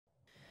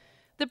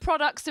The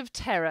products of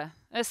terror,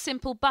 a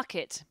simple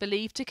bucket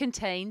believed to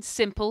contain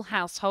simple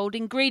household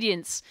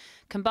ingredients,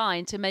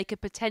 combined to make a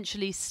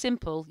potentially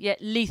simple yet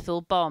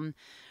lethal bomb.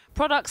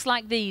 Products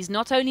like these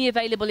not only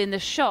available in the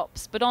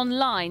shops but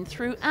online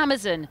through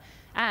Amazon.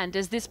 And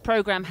as this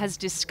programme has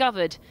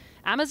discovered,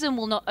 Amazon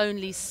will not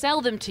only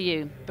sell them to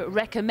you but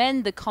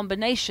recommend the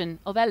combination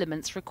of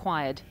elements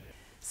required.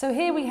 So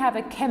here we have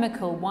a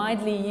chemical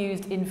widely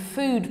used in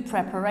food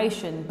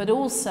preparation, but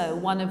also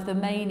one of the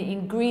main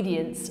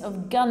ingredients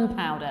of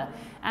gunpowder.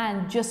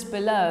 And just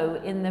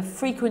below, in the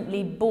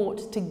frequently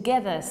bought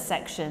together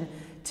section,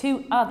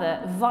 two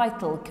other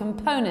vital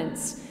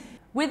components.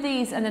 With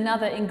these and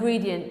another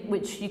ingredient,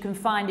 which you can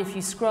find if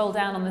you scroll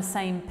down on the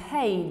same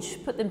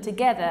page, put them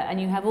together and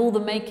you have all the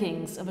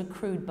makings of a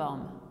crude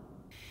bomb.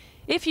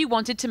 If you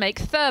wanted to make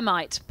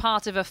thermite,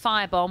 part of a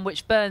firebomb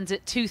which burns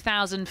at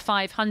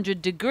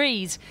 2,500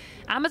 degrees,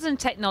 Amazon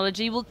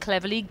technology will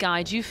cleverly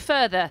guide you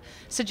further,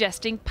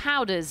 suggesting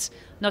powders.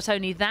 Not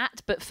only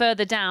that, but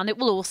further down it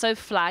will also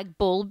flag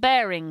ball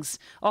bearings,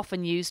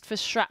 often used for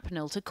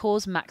shrapnel to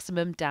cause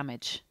maximum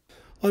damage.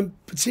 I'm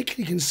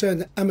particularly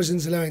concerned that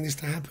Amazon's allowing this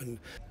to happen.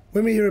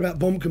 When we hear about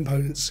bomb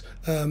components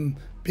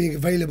being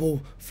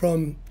available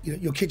from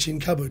your kitchen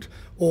cupboard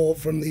or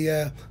from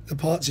the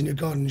parts in your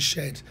garden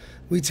shed,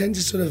 we tend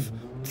to sort of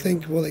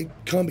think, well, they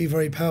can't be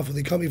very powerful,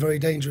 they can't be very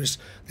dangerous,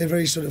 they're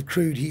very sort of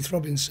crude, Heath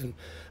Robinson.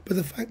 But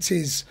the fact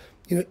is,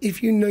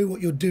 if you know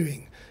what you're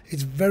doing,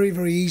 it's very,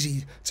 very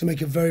easy to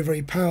make a very,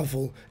 very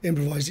powerful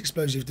improvised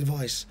explosive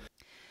device.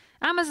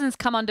 Amazon's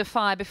come under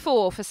fire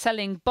before for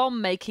selling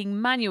bomb-making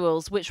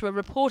manuals, which were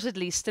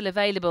reportedly still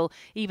available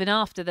even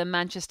after the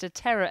Manchester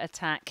terror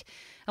attack.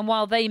 And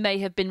while they may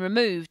have been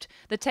removed,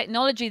 the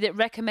technology that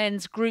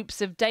recommends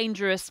groups of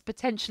dangerous,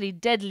 potentially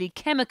deadly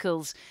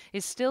chemicals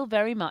is still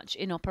very much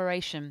in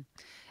operation.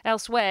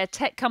 Elsewhere,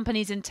 tech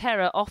companies and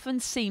terror often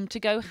seem to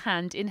go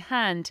hand in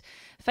hand.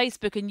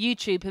 Facebook and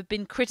YouTube have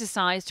been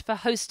criticised for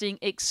hosting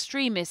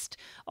extremist,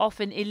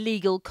 often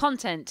illegal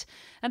content.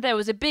 And there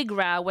was a big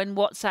row when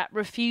WhatsApp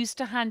refused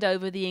to hand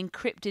over the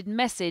encrypted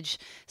message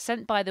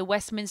sent by the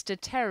Westminster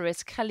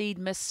terrorist Khalid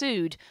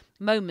Massoud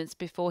moments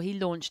before he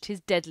launched his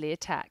deadly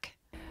attack.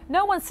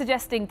 No one's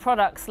suggesting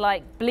products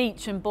like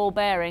bleach and ball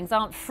bearings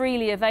aren't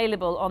freely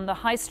available on the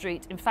high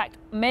street. In fact,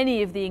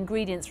 many of the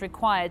ingredients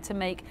required to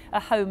make a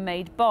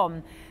homemade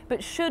bomb.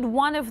 But should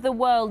one of the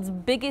world's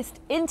biggest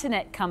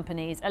internet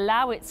companies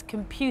allow its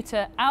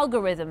computer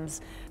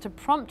algorithms to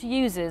prompt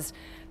users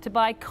to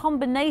buy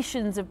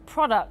combinations of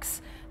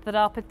products that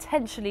are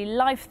potentially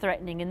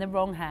life-threatening in the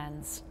wrong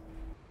hands?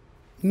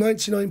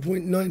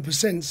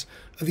 99.9%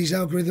 of these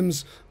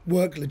algorithms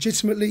work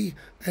legitimately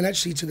and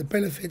actually to the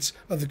benefits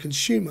of the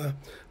consumer.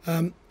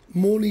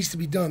 More needs to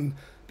be done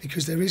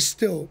because there is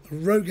still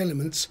rogue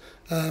elements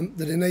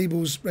that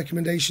enables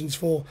recommendations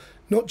for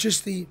not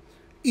just the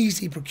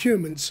easy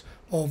procurement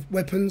of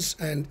weapons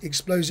and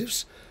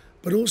explosives,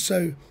 but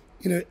also,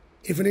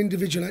 if an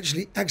individual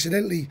actually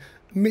accidentally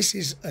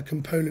misses a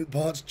component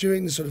part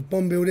during the sort of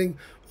bomb building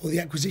or the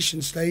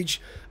acquisition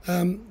stage,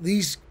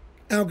 these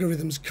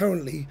algorithms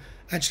currently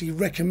actually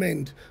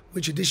recommend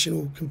which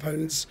additional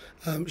components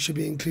should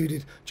be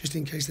included just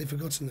in case they've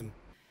forgotten them.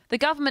 The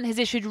government has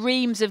issued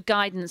reams of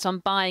guidance on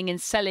buying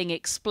and selling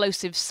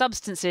explosive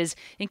substances,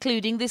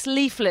 including this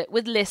leaflet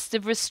with lists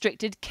of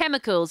restricted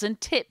chemicals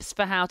and tips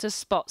for how to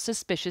spot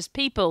suspicious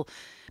people.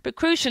 But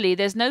crucially,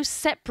 there's no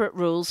separate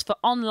rules for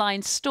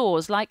online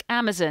stores like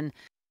Amazon.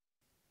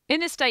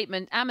 In a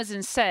statement,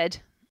 Amazon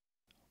said,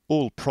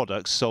 "All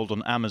products sold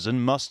on Amazon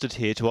must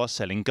adhere to our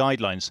selling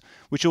guidelines,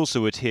 which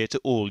also adhere to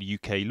all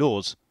UK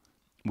laws.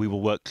 We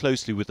will work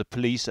closely with the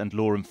police and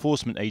law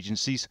enforcement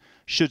agencies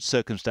should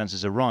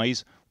circumstances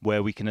arise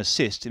where we can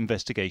assist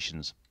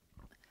investigations."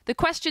 The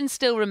question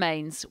still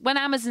remains, when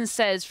Amazon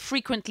says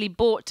frequently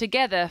bought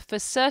together for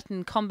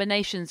certain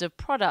combinations of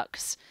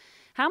products,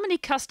 how many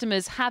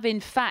customers have in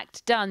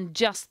fact done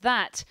just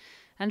that,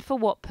 and for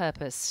what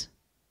purpose?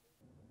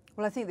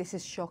 Well, I think this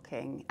is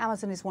shocking.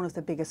 Amazon is one of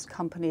the biggest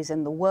companies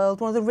in the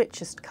world, one of the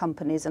richest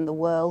companies in the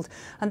world,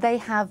 and they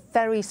have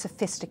very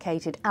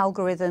sophisticated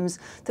algorithms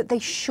that they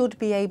should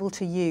be able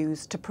to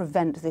use to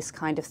prevent this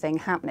kind of thing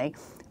happening.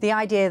 The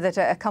idea that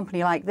a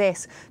company like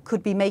this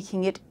could be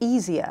making it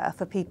easier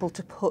for people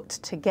to put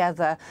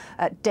together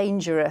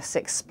dangerous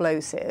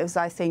explosives,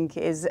 I think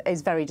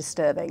is very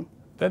disturbing.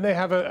 Then they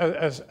have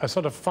a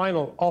sort of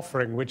final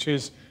offering, which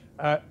is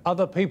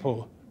other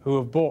people who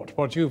have bought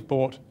what you've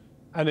bought.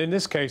 And in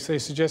this case, they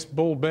suggest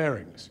ball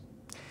bearings.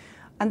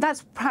 And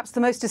that's perhaps the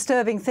most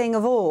disturbing thing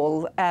of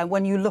all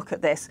when you look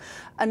at this.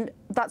 And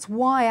that's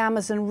why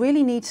Amazon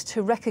really needs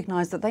to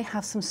recognise that they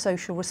have some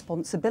social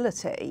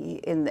responsibility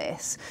in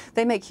this.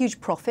 They make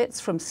huge profits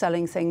from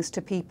selling things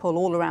to people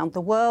all around the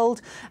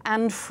world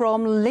and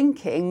from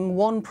linking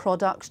one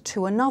product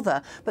to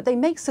another. But they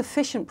make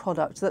sufficient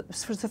profit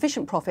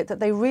that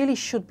they really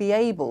should be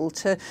able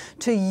to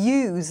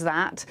use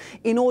that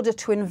in order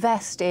to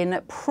invest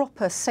in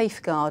proper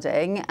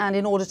safeguarding and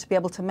in order to be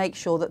able to make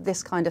sure that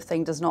this kind of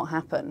thing does not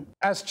happen. open.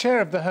 As chair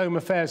of the Home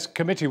Affairs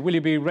Committee, will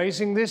you be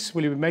raising this?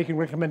 Will you be making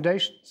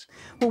recommendations?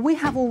 Well, we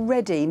have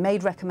already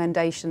made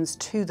recommendations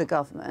to the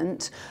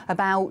government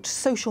about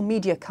social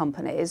media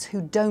companies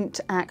who don't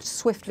act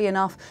swiftly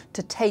enough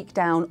to take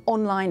down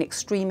online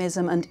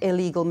extremism and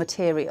illegal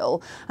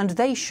material, and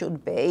they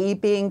should be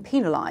being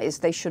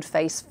penalised. They should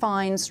face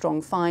fines,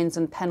 strong fines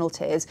and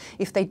penalties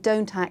if they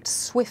don't act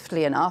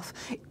swiftly enough,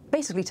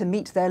 basically to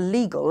meet their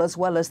legal as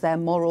well as their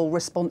moral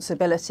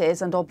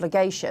responsibilities and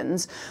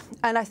obligations.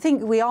 And I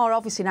think we are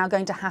obviously now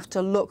going to have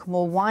to look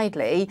more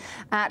widely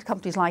at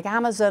companies like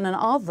Amazon and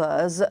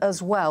others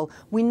as well.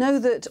 We know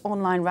that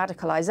online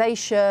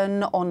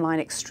radicalisation, online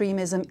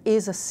extremism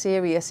is a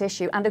serious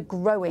issue and a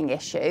growing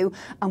issue,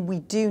 and we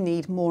do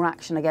need more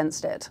action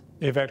against it.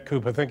 Yvette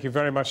Cooper, thank you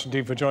very much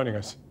indeed for joining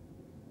us.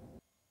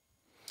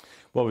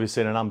 Well, we've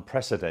seen an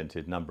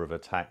unprecedented number of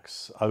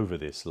attacks over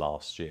this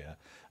last year,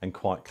 and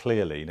quite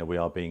clearly, we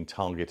are being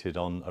targeted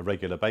on a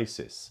regular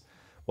basis.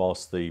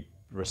 Whilst the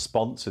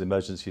response to the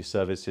emergency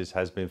services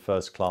has been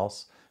first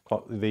class,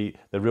 the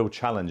real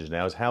challenge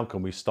now is how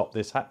can we stop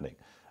this happening?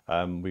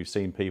 We've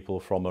seen people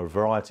from a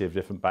variety of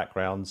different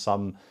backgrounds,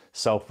 some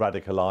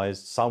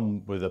self-radicalised,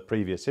 some with a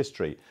previous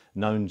history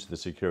known to the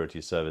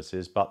security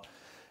services, but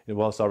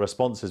whilst our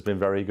response has been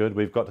very good,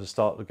 we've got to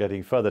start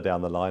getting further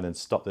down the line and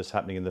stop this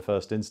happening in the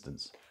first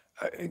instance.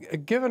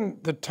 Given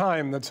the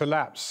time that's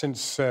elapsed since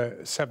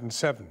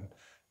 7/7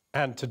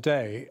 and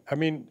today, I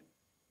mean,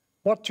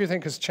 what do you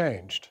think has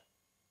changed?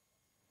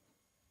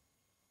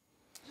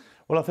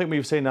 Well, I think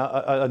we've seen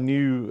a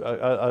new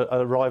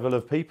arrival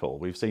of people.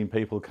 We've seen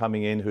people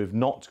coming in who've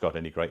not got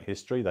any great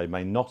history. They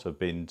may not have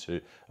been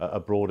to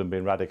abroad and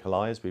been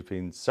radicalised. We've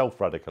been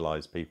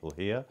self-radicalised people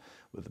here.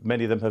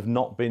 Many of them have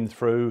not been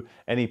through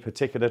any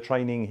particular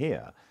training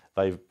here.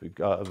 They've,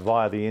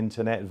 via the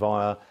internet,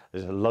 via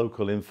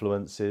local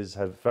influences,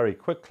 have very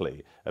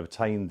quickly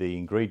obtained the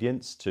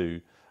ingredients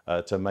to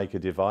make a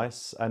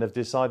device and have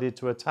decided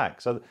to attack.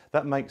 So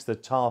that makes the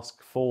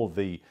task for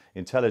the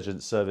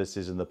intelligence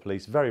services and the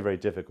police very, very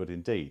difficult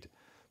indeed.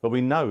 But we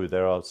know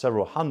there are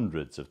several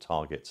hundreds of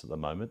targets at the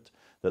moment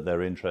that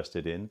they're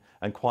interested in,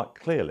 and quite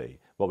clearly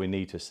what we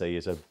need to see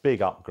is a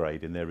big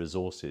upgrade in their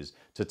resources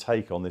to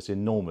take on this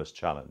enormous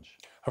challenge.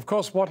 Of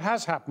course, what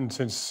has happened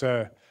since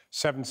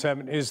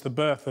 7/7 is the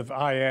birth of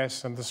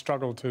IS and the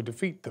struggle to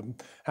defeat them,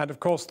 and of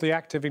course the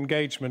active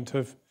engagement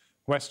of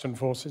Western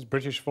forces,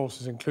 British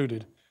forces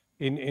included,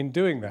 in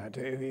doing that.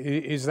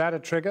 Is that a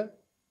trigger?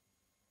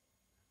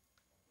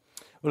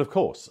 Well, of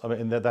course. I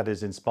mean, that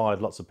has inspired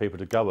lots of people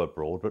to go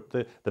abroad. But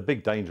the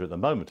big danger at the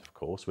moment, of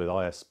course, with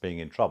IS being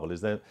in trouble,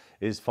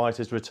 is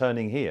fighters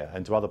returning here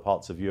and to other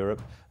parts of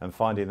Europe and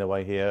finding their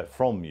way here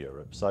from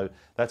Europe. So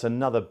that's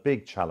another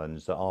big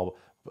challenge that our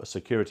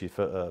security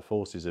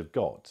forces have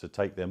got to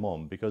take them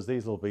on, because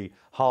these will be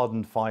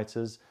hardened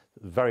fighters,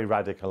 very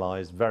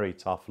radicalised, very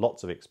tough,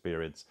 lots of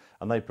experience,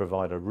 and they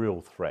provide a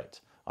real threat,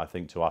 I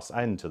think, to us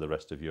and to the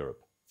rest of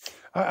Europe.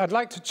 I'd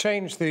like to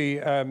change the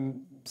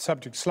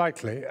subject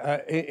slightly,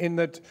 in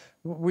that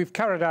we've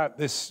carried out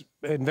this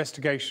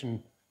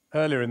investigation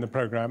earlier in the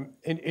programme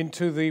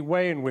into the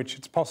way in which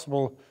it's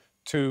possible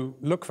to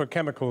look for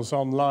chemicals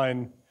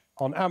online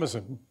on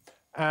Amazon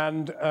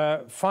and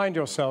find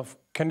yourself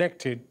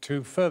connected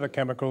to further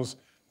chemicals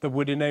that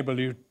would enable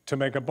you to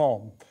make a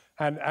bomb.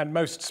 And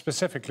most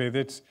specifically,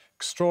 this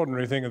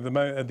extraordinary thing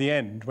at the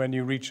end, when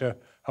you reach a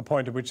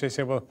point at which they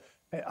say, well,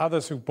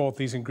 others who've bought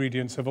these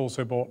ingredients have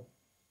also bought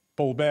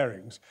ball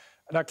bearings.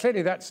 Now,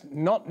 clearly, that's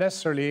not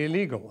necessarily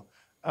illegal.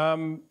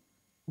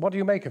 What do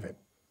you make of it?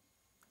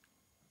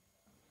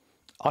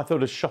 I thought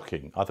it was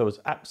shocking. I thought it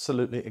was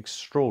absolutely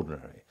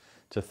extraordinary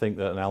to think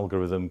that an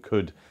algorithm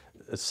could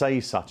say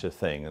such a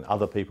thing and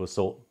other people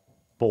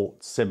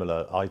bought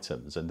similar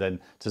items, and then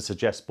to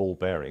suggest ball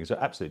bearings are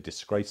absolutely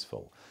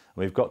disgraceful.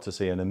 And we've got to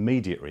see an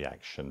immediate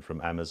reaction from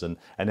Amazon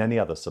and any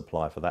other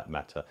supplier for that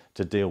matter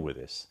to deal with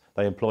this.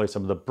 They employ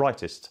some of the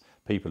brightest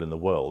people in the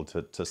world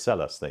to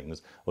sell us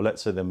things. Well,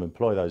 let's see them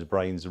employ those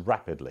brains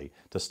rapidly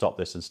to stop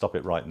this and stop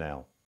it right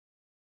now.